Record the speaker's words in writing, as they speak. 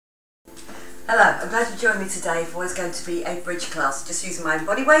Hello, I'm glad you joined me today for what is going to be a bridge class. Just using my own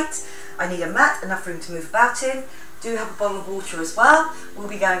body weight. I need a mat, enough room to move about in. Do have a bottle of water as well. We'll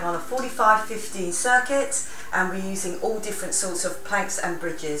be going on a 45-15 circuit and we're using all different sorts of planks and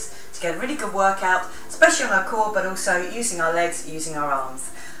bridges to get a really good workout, especially on our core, but also using our legs, using our arms.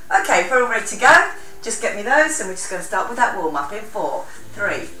 Okay, we're all ready to go. Just get me those and we're just going to start with that warm up in 4,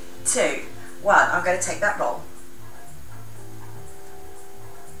 3, 2, 1. I'm going to take that roll.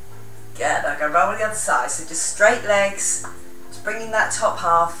 Good, I'm going to roll on the other side, so just straight legs, just bringing that top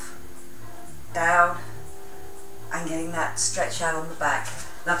half down and getting that stretch out on the back.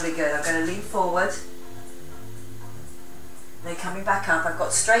 Lovely, good. I'm going to lean forward, then coming back up. I've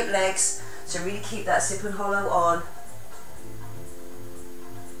got straight legs, so really keep that zip and hollow on.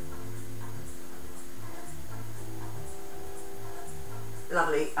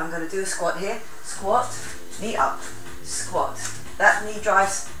 Lovely, I'm going to do a squat here. Squat, knee up, squat. That knee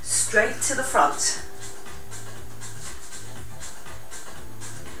drives straight to the front.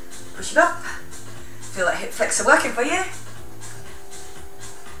 Push it up. Feel that hip flexor working for you.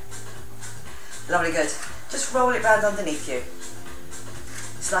 Lovely, good. Just roll it round underneath you.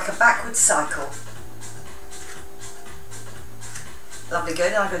 It's like a backward cycle. Lovely,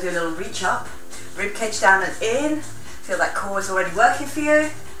 good. Now I'm going to do a little reach up. Rib cage down and in. Feel that core is already working for you.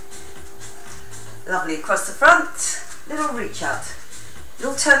 Lovely, across the front. Little reach out.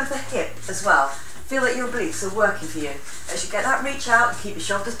 Little turn of the hip as well. Feel that your obliques are working for you. As you get that reach out, keep your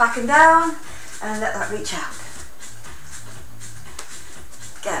shoulders back and down and let that reach out.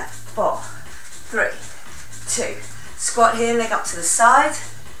 Go. 4, 3, 2. Squat here, leg up to the side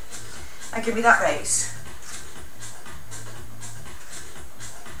and give me that raise.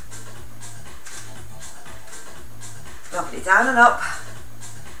 Lovely, down and up.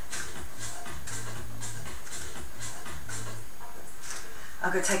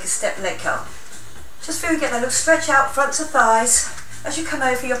 I'm going to take a step leg curl. Just feel you get that little stretch out front to thighs as you come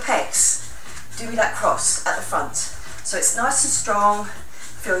over your pecs. Do me that cross at the front. So it's nice and strong.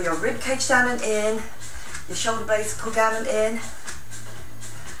 Feel your rib cage down and in. Your shoulder blades pull down and in.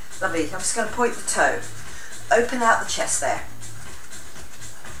 Lovely. I'm just going to point the toe. Open out the chest there.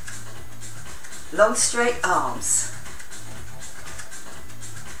 Long straight arms.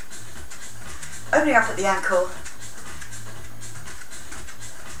 Opening up at the ankle.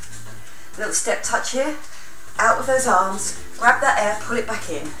 Little step touch here, out with those arms, grab that air, pull it back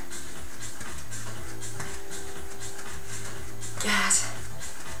in. Good.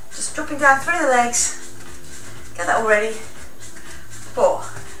 Just dropping down through the legs. Get that all ready. 4,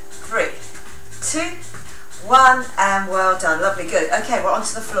 3, 2, 1, and well done. Lovely, good. Okay, we're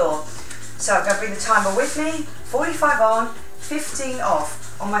onto the floor. So I'm going to bring the timer with me. 45 on, 15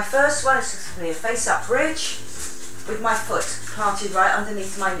 off. On my first one, it's going to be a face-up bridge with my foot planted right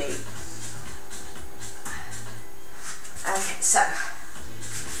underneath my knee. Okay, so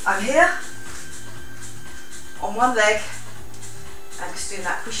I'm here on one leg and just doing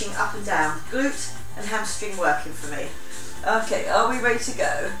that pushing up and down, glute and hamstring working for me. Okay, are we ready to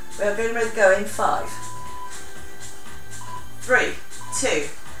go? We're getting ready to go in 5, 3, 2,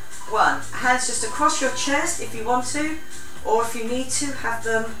 1. Hands just across your chest if you want to, or if you need to, have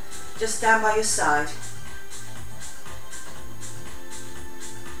them just down by your side.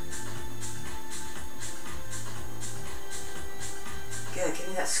 Good, give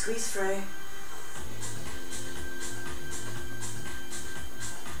me that squeeze through.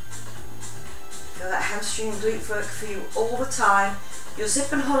 Feel that hamstring and glute work for you all the time. Your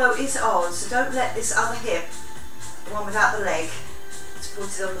zip and hollow is on, so don't let this other hip, the one without the leg,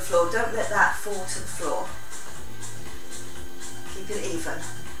 supported on the floor, don't let that fall to the floor. Keep it even.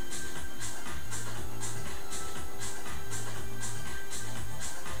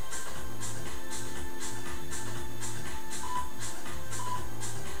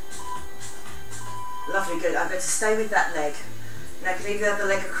 Lovely, good. I'm going to stay with that leg. Now I can leave the other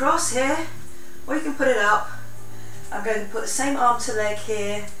leg across here, or you can put it up. I'm going to put the same arm to leg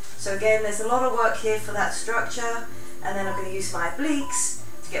here. So again, there's a lot of work here for that structure. And then I'm going to use my obliques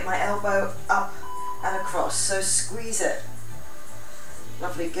to get my elbow up and across. So squeeze it.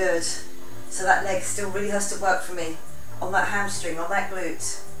 Lovely, good. So that leg still really has to work for me on that hamstring, on that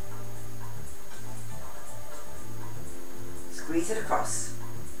glute. Squeeze it across.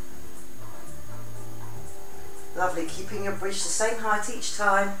 Lovely, keeping your bridge the same height each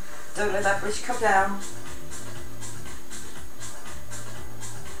time. Don't let that bridge come down.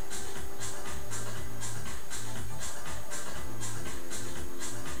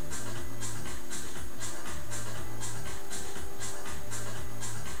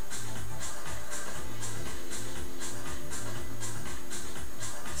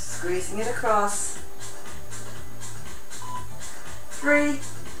 Squeezing it across. 3,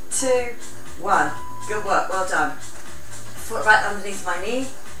 2, 1. Good work, well done. Foot right underneath my knee,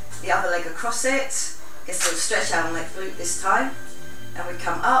 the other leg across it. Guess we'll stretch out on that glute this time. And we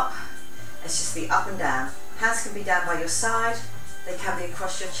come up. It's just the up and down. Hands can be down by your side. They can be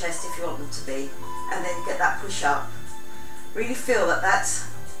across your chest if you want them to be. And then get that push up. Really feel that that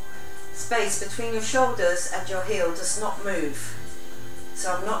space between your shoulders and your heel does not move.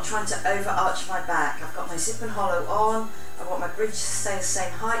 So I'm not trying to overarch my back. I've got my zip and hollow on. I want my bridge to stay the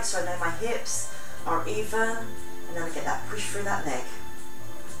same height so I know my hips are even. And then I get that push through that leg.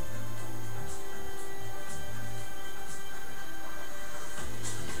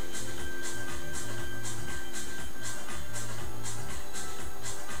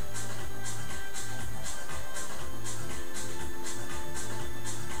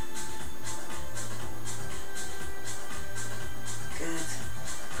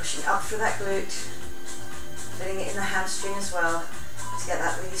 Up through that glute, feeling it in the hamstring as well to get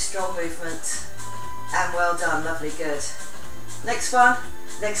that really strong movement. And well done, lovely, good. Next one,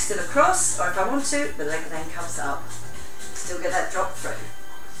 legs still across, or if I want to, the leg then comes up. Still get that drop through.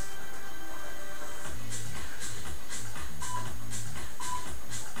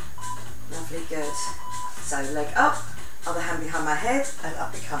 Lovely, good. So leg up, other hand behind my head, and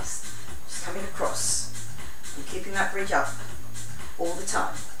up it comes. Just coming across and keeping that bridge up all the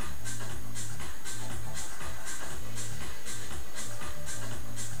time.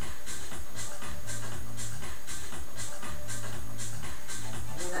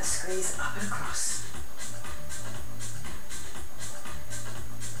 Squeeze up and across.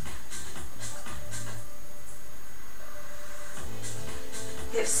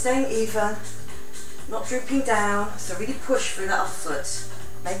 Hips staying even, not drooping down, so really push through that other foot.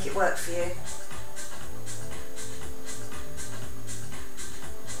 Make it work for you.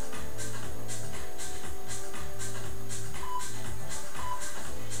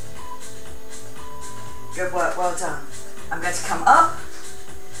 Good work, well done. I'm going to come up.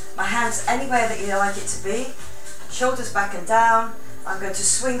 My hands anywhere that you like it to be, shoulders back and down. I'm going to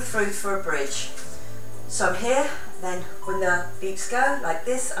swing through for a bridge. So I'm here, then when the beeps go like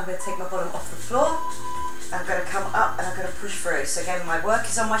this, I'm going to take my bottom off the floor. I'm going to come up and I'm going to push through. So again, my work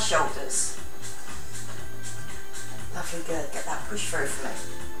is on my shoulders. Lovely, good. Get that push through for me.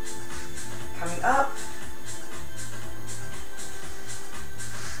 Coming up.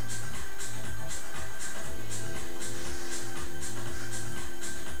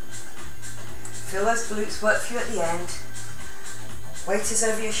 Feel those glutes work for you at the end. Weight is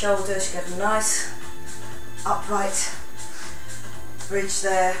over your shoulders. You get a nice upright bridge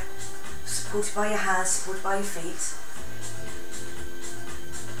there, supported by your hands, supported by your feet.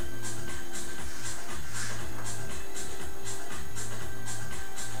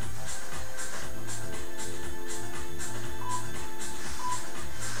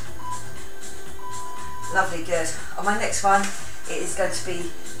 Lovely, good. On my next one, it is going to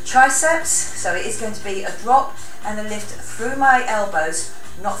be triceps, so it is going to be a drop and a lift through my elbows,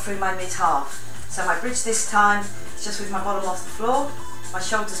 not through my mid-half. So my bridge this time is just with my bottom off the floor, my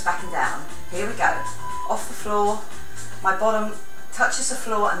shoulders back and down. Here we go. Off the floor, my bottom touches the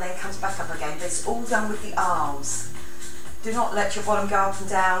floor and then comes back up again. But it's all done with the arms. Do not let your bottom go up and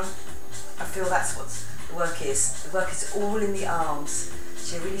down. I feel that's what the work is. The work is all in the arms.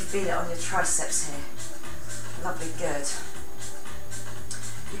 So you really feel it on your triceps here. Lovely, good.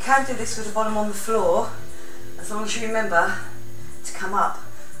 You can do this with the bottom on the floor, as long as you remember to come up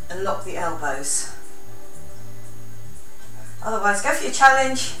and lock the elbows. Otherwise, go for your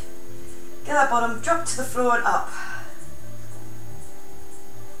challenge, get that bottom, drop to the floor and up.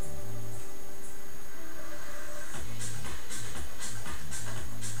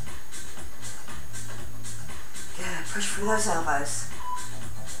 Good, push through those elbows.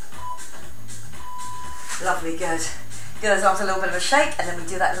 Lovely, good. Give those arms a little bit of a shake and then we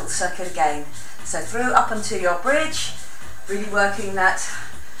do that little circuit again. So through up onto your bridge, really working that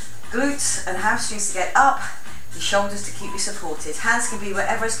glutes and hamstrings to get up, your shoulders to keep you supported. Hands can be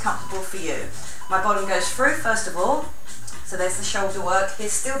wherever is comfortable for you. My bottom goes through first of all, so there's the shoulder work.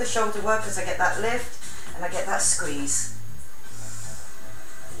 Here's still the shoulder work as I get that lift and I get that squeeze.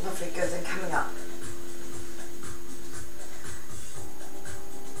 Lovely, good, and coming up.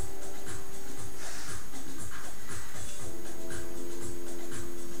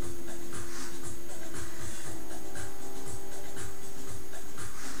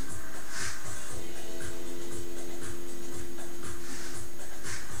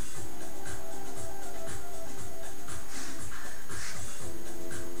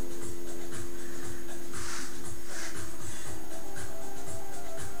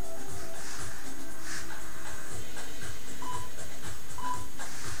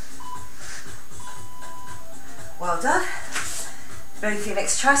 Well done. Ready for your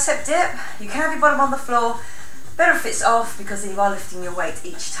next tricep dip. You can have your bottom on the floor. Better if it's off because then you are lifting your weight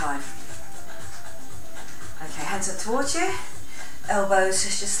each time. Okay, hands up towards you. Elbows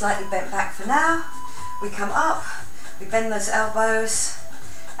just slightly bent back for now. We come up, we bend those elbows,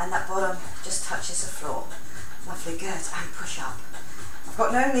 and that bottom just touches the floor. Lovely, good, and push up. I've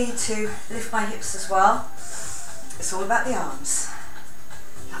got no need to lift my hips as well. It's all about the arms.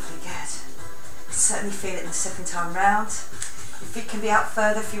 Lovely, good. You can certainly feel it in the second time round. Your feet can be out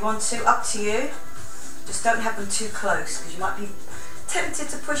further if you want to, up to you. Just don't have them too close because you might be tempted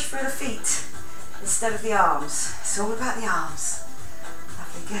to push through the feet instead of the arms. It's all about the arms.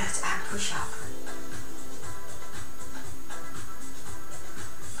 Lovely, good, and push up.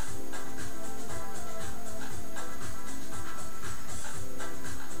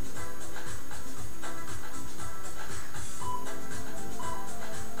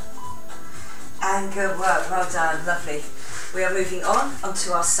 And good work, well done, lovely. We are moving on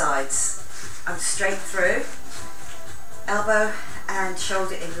onto our sides. I'm straight through, elbow and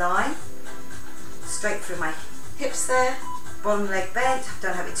shoulder in line, straight through my hips there, bottom leg bent,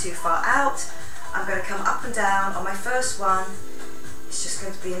 don't have it too far out. I'm going to come up and down. On my first one, it's just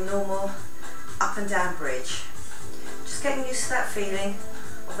going to be a normal up and down bridge. Just getting used to that feeling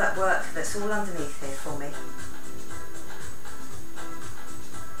of that work that's all underneath here for me.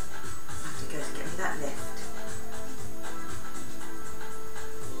 Good, get me that lift.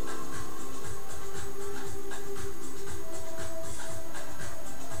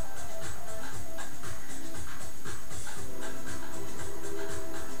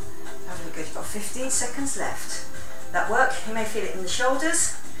 Lovely, good. You've got 15 seconds left. That work, you may feel it in the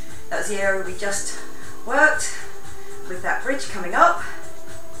shoulders. That was the area we just worked with that bridge coming up.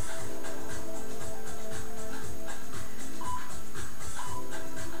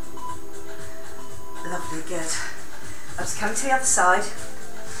 Lovely, good. I'm just coming to the other side.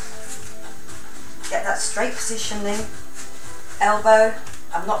 Get that straight positioning. Elbow.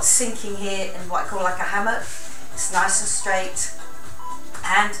 I'm not sinking here in what I call like a hammock. It's nice and straight.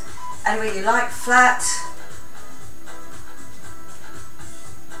 Hand anywhere you like, flat.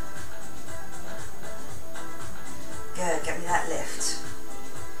 Good, get me that lift.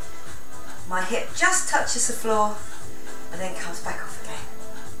 My hip just touches the floor and then comes back off again.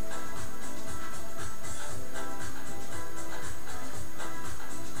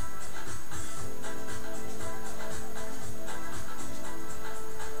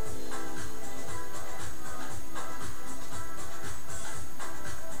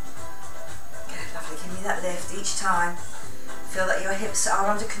 That lift each time. Feel that your hips are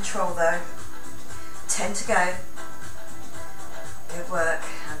under control though. 10 to go. Good work.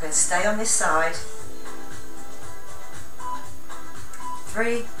 I'm going to stay on this side.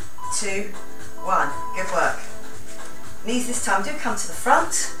 3, 2, 1. Good work. Knees this time do come to the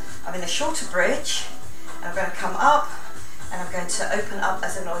front. I'm in a shorter bridge. And I'm going to come up and I'm going to open up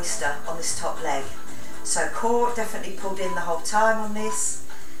as an oyster on this top leg. So core definitely pulled in the whole time on this.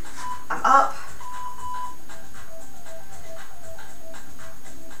 I'm up.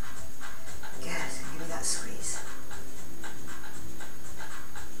 Squeeze.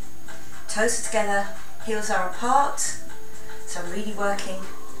 Toes are together, heels are apart, so I'm really working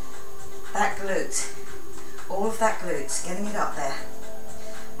that glute, all of that glute, getting it up there.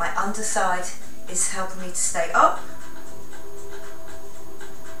 My underside is helping me to stay up.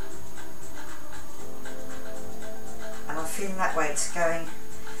 And I'm feeling that weight going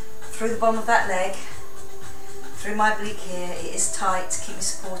through the bottom of that leg, through my oblique here. It is tight to keep me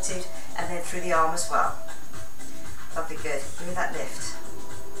supported, and then through the arm as well. Lovely, good. Give me that lift.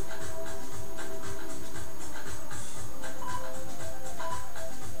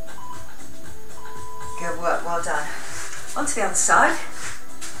 Good work, well done. Onto the other side,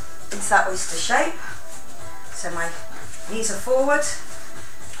 into that oyster shape. So my knees are forward,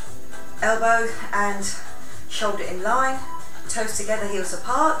 elbow and shoulder in line, toes together, heels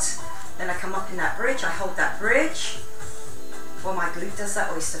apart. Then I come up in that bridge, I hold that bridge. Well, my glute does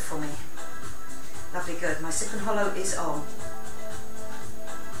that oyster for me. Lovely, good. My zip and hollow is on.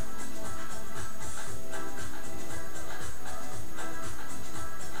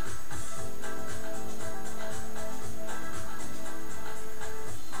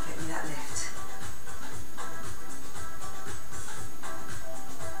 Get me that lift.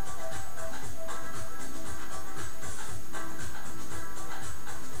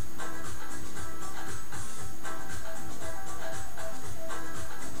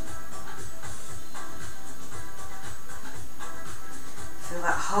 Feel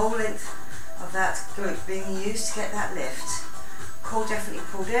that whole length of that glute being used to get that lift. Core definitely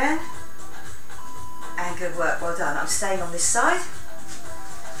pulled in And good work, well done. I'm staying on this side.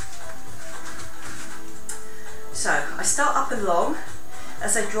 So I start up and long.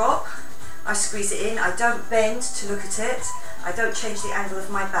 As I drop, I squeeze it in. I don't bend to look at it. I don't change the angle of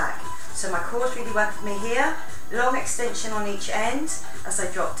my back. So my core's really working for me here. Long extension on each end as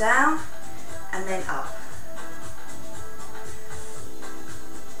I drop down and then up.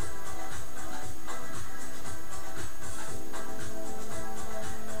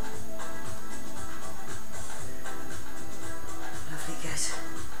 Lovely, good.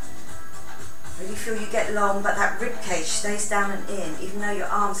 Really feel you get long, but that rib cage stays down and in, even though your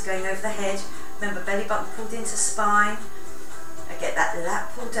arm's going over the head. Remember, belly button pulled into spine. I get that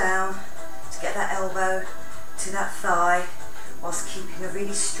lat pulled down to get that elbow to that thigh, whilst keeping a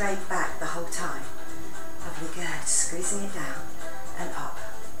really straight back the whole time. Lovely, good. Squeezing it down and up.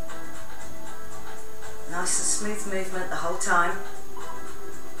 Nice and smooth movement the whole time.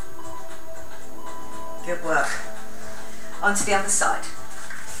 Good work. Onto the other side.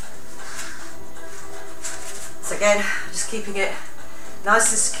 So again, just keeping it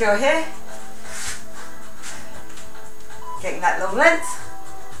nice and secure here. Getting that long length.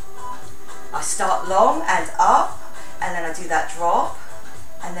 I start long and up, and then I do that drop,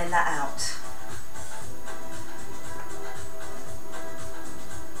 and then that out.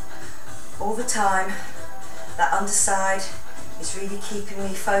 All the time, that underside is really keeping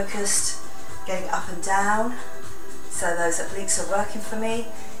me focused, getting up and down. So those obliques are working for me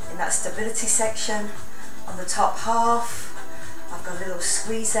in that stability section. On the top half, I've got a little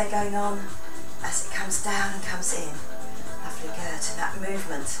squeeze there going on as it comes down and comes in. Lovely, good, and that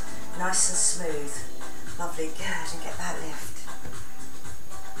movement, nice and smooth. Lovely, good, and get that lift.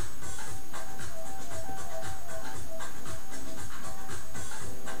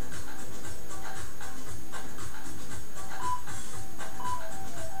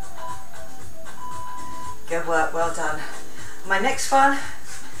 Good work, well done. My next one,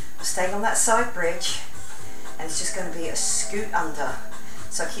 I'm staying on that side bridge, and it's just going to be a scoot under.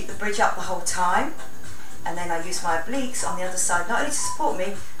 So I keep the bridge up the whole time, and then I use my obliques on the other side, not only to support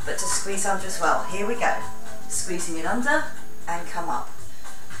me, but to squeeze under as well. Here we go. Squeezing it under and come up.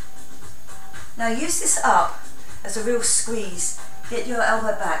 Now use this up as a real squeeze. Get your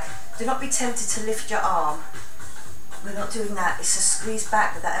elbow back. Do not be tempted to lift your arm. We're not doing that. It's a squeeze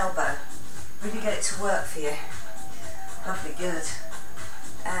back with that elbow. Really get it to work for you. Lovely, good.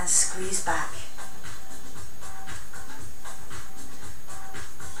 And squeeze back.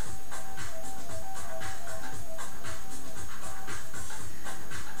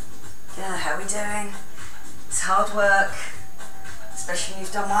 Yeah, how are we doing? It's hard work, especially when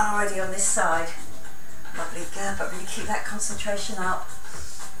you've done one already on this side. Lovely, good, but really keep that concentration up.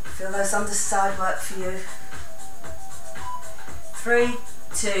 Feel those underside work for you. 3,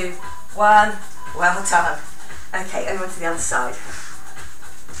 2, 1, well done. Okay, over to the other side.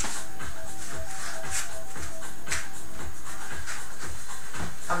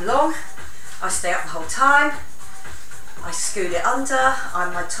 I'm long, I stay up the whole time. I scoot it under,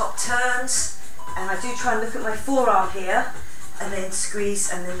 on my top turns, and I do try and look at my forearm here, and then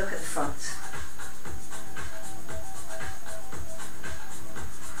squeeze and then look at the front.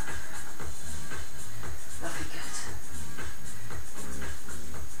 Lovely, good.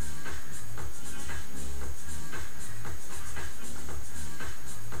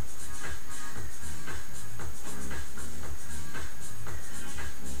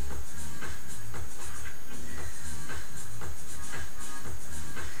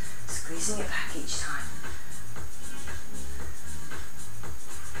 Squeezing it back each time.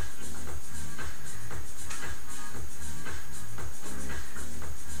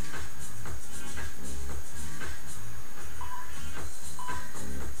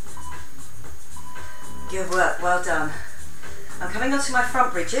 Good work, well done. I'm coming onto my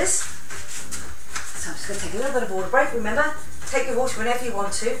front bridges. So I'm just going to take a little bit of water break. Remember, take your water whenever you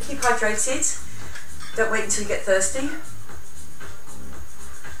want to. Keep hydrated. Don't wait until you get thirsty.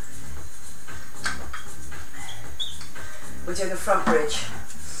 We're doing a front bridge.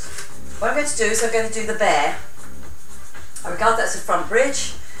 What I'm going to do is I'm going to do the bear. I regard that as a front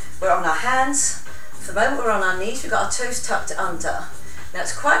bridge. We're on our hands. For the moment we're on our knees. We've got our toes tucked under. Now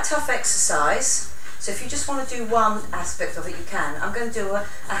it's quite a tough exercise. So if you just want to do one aspect of it, you can. I'm going to do a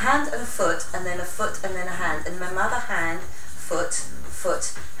hand and a foot, and then a foot and then a hand. And my other hand, foot,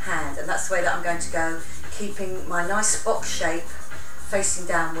 foot, hand. And that's the way that I'm going to go, keeping my nice box shape facing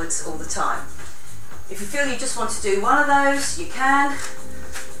downwards all the time. If you feel you just want to do one of those, you can.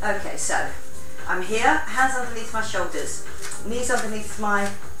 Okay, so I'm here, hands underneath my shoulders, knees underneath my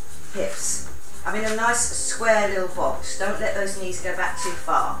hips. I'm in a nice square little box. Don't let those knees go back too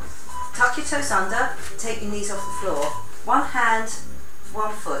far. Tuck your toes under, take your knees off the floor. One hand,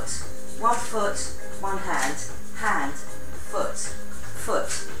 one foot, one hand, hand, foot,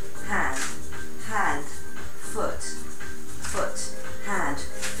 foot, hand, hand, foot, foot, hand.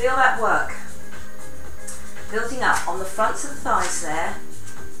 Feel that work. Building up on the fronts of the thighs there,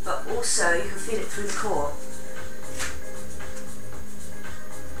 but also you can feel it through the core.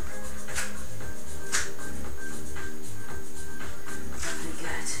 Lovely,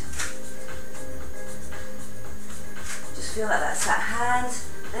 good. Just feel like that's that hand,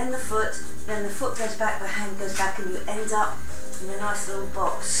 then the foot goes back, the hand goes back, and you end up in a nice little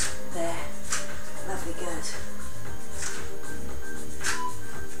box there. Lovely, good.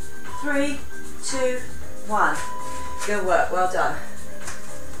 3, 2, 1. Good work, well done.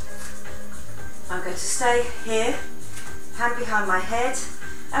 I'm going to stay here, hand behind my head,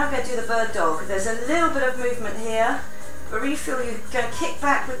 and I'm going to do the bird dog. There's a little bit of movement here, but really feel you're going to kick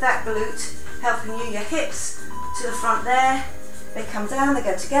back with that glute, helping you, your hips to the front there. They come down, they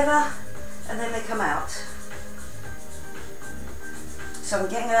go together, and then they come out. So I'm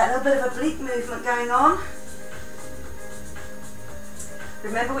getting a little bit of oblique movement going on.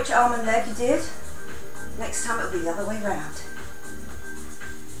 Remember which arm and leg you did. Next time it'll be the other way round.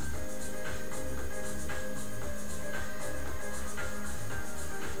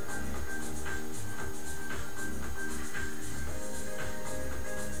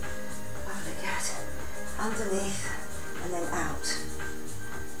 Lovely, good. Underneath and then out.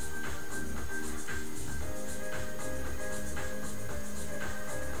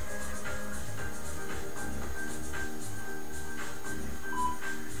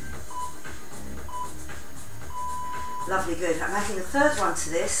 Lovely, good. I'm adding a third one to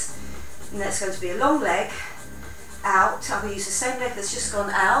this, and that's going to be a long leg out. I'm going to use the same leg that's just gone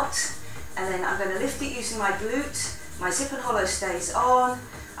out, and then I'm going to lift it using my glute. My zip and hollow stays on.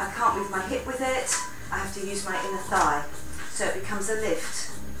 I can't move my hip with it. I have to use my inner thigh. So it becomes a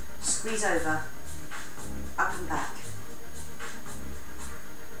lift. Squeeze over, up and back.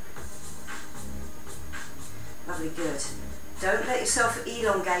 Lovely, good. Don't let yourself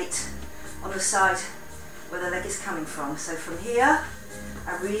elongate on the side where the leg is coming from. So from here,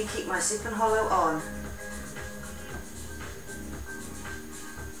 I really keep my zip and hollow on.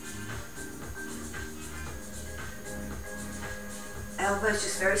 Elbows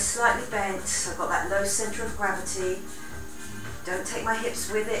just very slightly bent, so I've got that low centre of gravity. Don't take my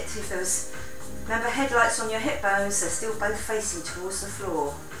hips with it. If there's, remember, headlights on your hip bones, they're still both facing towards the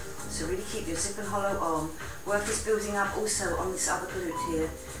floor. So really keep your zip and hollow on. Work is building up also on this other glute here,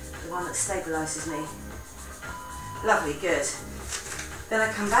 the one that stabilises me. Lovely, good. Then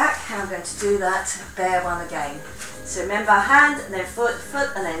I come back and I'm going to do that bear one again. So remember, hand and then foot, foot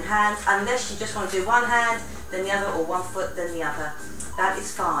and then hand, unless you just want to do one hand, then the other, or one foot, then the other. That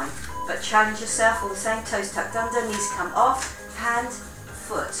is fine. But challenge yourself, all the same, toes tucked under, knees come off, hand,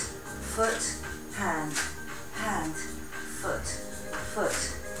 foot, foot, hand, hand, foot,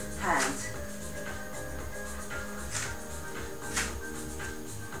 foot, hand.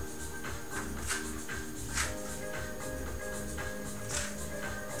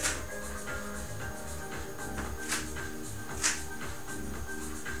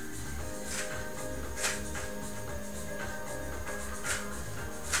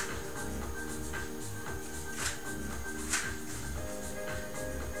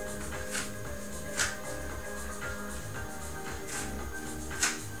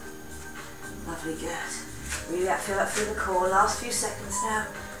 Lovely, good. Really feel that through the core. Last few seconds now.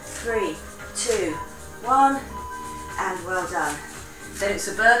 3, 2, 1, and well done. Then it's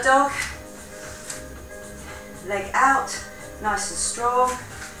a bird dog. Leg out, nice and strong.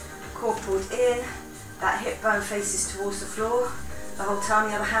 Core pulled in. That hip bone faces towards the floor. The whole time,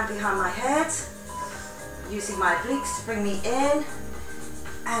 the other hand behind my head. Using my obliques to bring me in.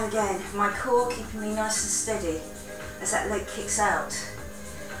 And again, my core keeping me nice and steady as that leg kicks out.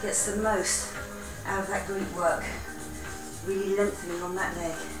 Gets the most out of that glute work. Really lengthening on that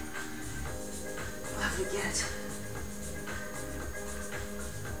leg. Lovely, good.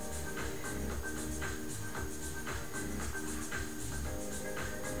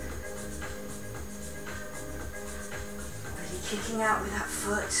 Really kicking out with that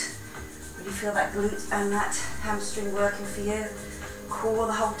foot. Really feel that glute and that hamstring working for you. Core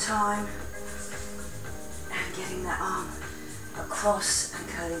the whole time. And getting that arm across and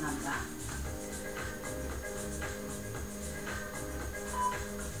curling under.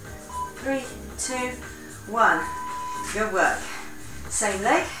 Three, 2, 1. Good work. Same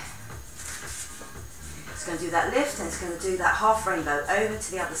leg. It's going to do that lift and it's going to do that half rainbow over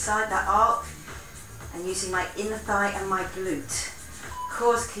to the other side, that arc, and using my inner thigh and my glute.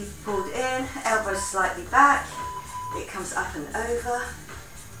 Cores keep pulled in, elbows slightly back. It comes up and over,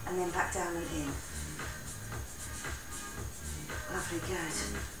 and then back down and in. Lovely, good.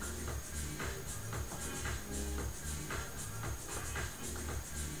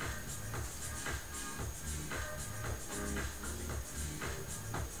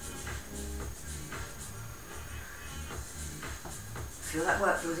 Feel that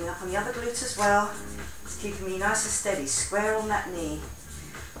work building up on the other glute as well. It's keeping me nice and steady, square on that knee.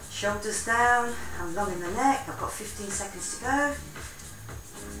 Shoulders down, I'm long in the neck, I've got 15 seconds to go.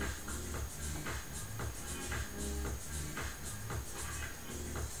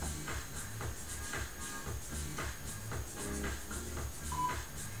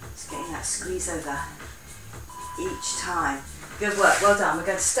 Just getting that squeeze over each time. Good work, well done. We're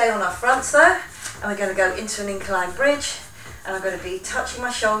going to stay on our fronts though, and we're going to go into an incline bridge, and I'm going to be touching my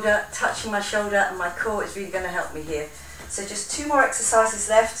shoulder, and my core is really going to help me here. So just 2 more exercises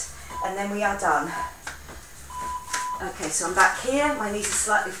left, and then we are done. Okay, so I'm back here. My knees are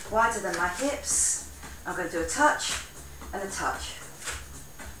slightly wider than my hips. I'm going to do a touch and a touch.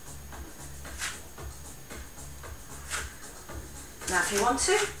 Now if you want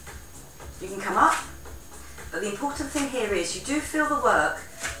to, you can come up. But the important thing here is you do feel the work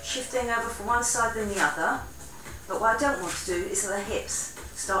shifting over from one side than the other. But what I don't want to do is let the hips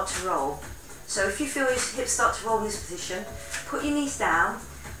start to roll. So if you feel your hips start to roll in this position, put your knees down,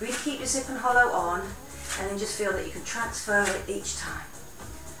 really keep your zip and hollow on, and then just feel that you can transfer it each time.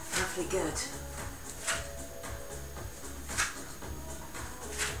 Lovely, good.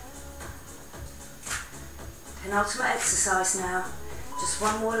 Penultimate exercise now. Just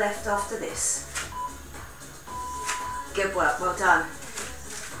 1 more left after this. Good work, well done.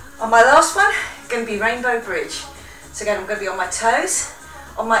 On my last one, going to be rainbow bridge. So again, I'm going to be on my toes,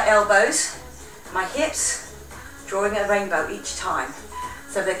 on my elbows, my hips, drawing a rainbow each time.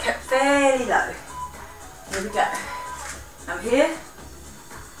 So they're kept fairly low. Here we go. I'm here,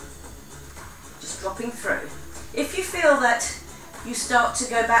 just dropping through. If you feel that you start to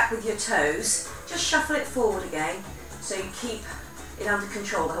go back with your toes, just shuffle it forward again so you keep it under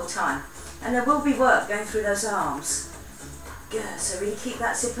control the whole time. And there will be work going through those arms. Good, so really keep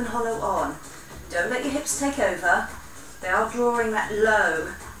that zip and hollow on. Don't let your hips take over. They are drawing that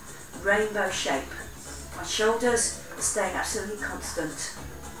low rainbow shape. My shoulders are staying absolutely constant.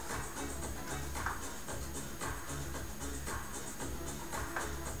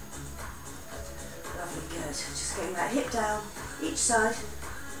 Lovely, good. Just getting that hip down each side.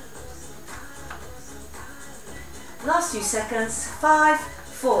 Last few seconds. 5,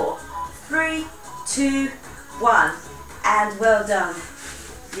 4, 3, 2, 1. And well done.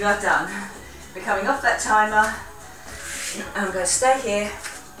 You are done. We're coming off that timer. I'm going to stay here.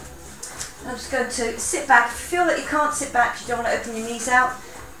 I'm just going to sit back. If you feel that you can't sit back, you don't want to open your knees out,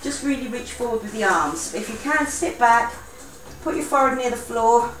 just really reach forward with the arms. If you can, sit back, put your forehead near the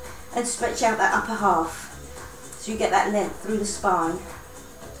floor and stretch out that upper half so you get that length through the spine.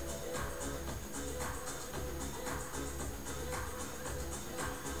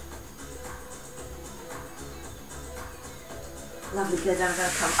 Lovely, good. Then I'm going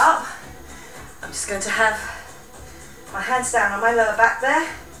to come up. I'm just going to have my hands down on my lower back there.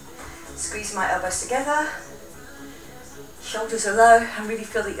 Squeeze my elbows together. Shoulders are low. I really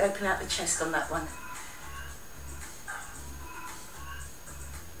feel that you open out the chest on that one.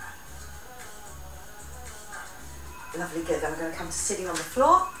 Lovely, good. I'm going to come to sitting on the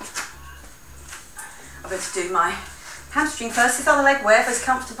floor. I'm going to do my hamstring first. Sit on the leg wherever's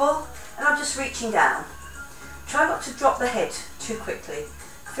comfortable, and I'm just reaching down. Try not to drop the head too quickly.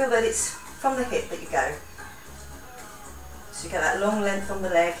 Feel that it's from the hip that you go. So you get that long length on the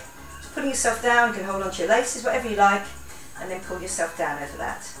leg. Just putting yourself down, you can hold on to your laces, whatever you like, and then pull yourself down over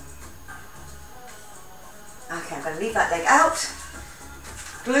that. Okay, I'm going to leave that leg out.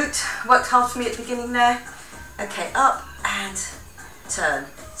 Glute worked hard for me at the beginning there. Okay, up and turn.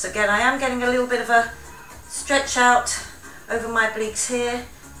 So again, I am getting a little bit of a stretch out over my obliques here,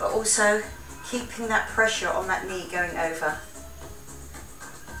 but also keeping that pressure on that knee going over.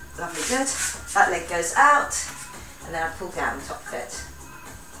 Lovely, good. That leg goes out, and then I pull down the top of it.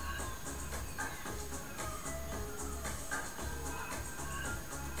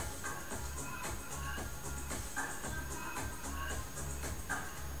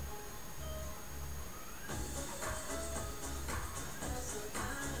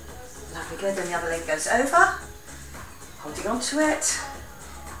 Lovely, good. Then the other leg goes over, holding on to it,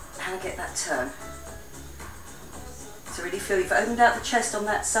 and I get that turn. So really feel you've opened out the chest on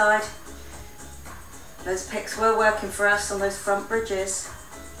that side. Those pecs were working for us on those front bridges.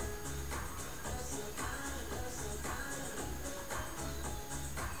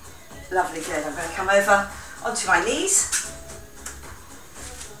 Lovely, good. I'm going to come over onto my knees,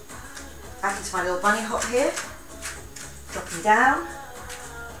 back into my little bunny hop here, dropping down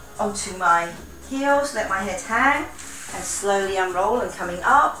onto my heels, let my head hang, and slowly unroll and coming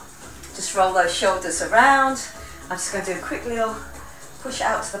up. Just roll those shoulders around. I'm just going to do a quick little push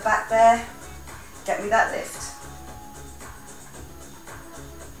out to the back there, get me that lift.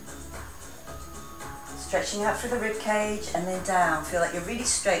 Stretching out through the rib cage and then down. Feel like you're really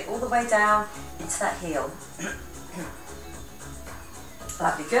straight all the way down into that heel.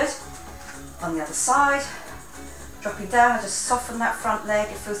 That'd be good. On the other side, dropping down, I just soften that front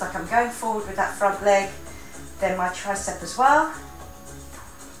leg. It feels like I'm going forward with that front leg. Then my tricep as well.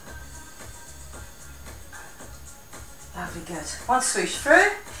 Lovely, good. One swoosh through.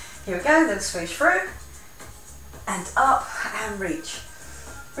 Here we go, then swoosh through. And up and reach.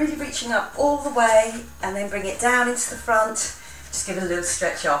 Really reaching up all the way and then bring it down into the front. Just give it a little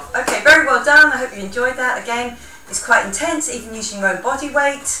stretch off. Okay, very well done. I hope you enjoyed that. Again, it's quite intense, even using your own body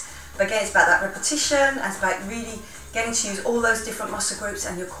weight. But again, it's about that repetition and it's about really getting to use all those different muscle groups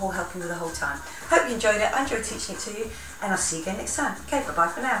and your core helping you the whole time. Hope you enjoyed it. I enjoyed teaching it to you and I'll see you again next time. Okay, bye-bye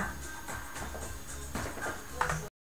for now.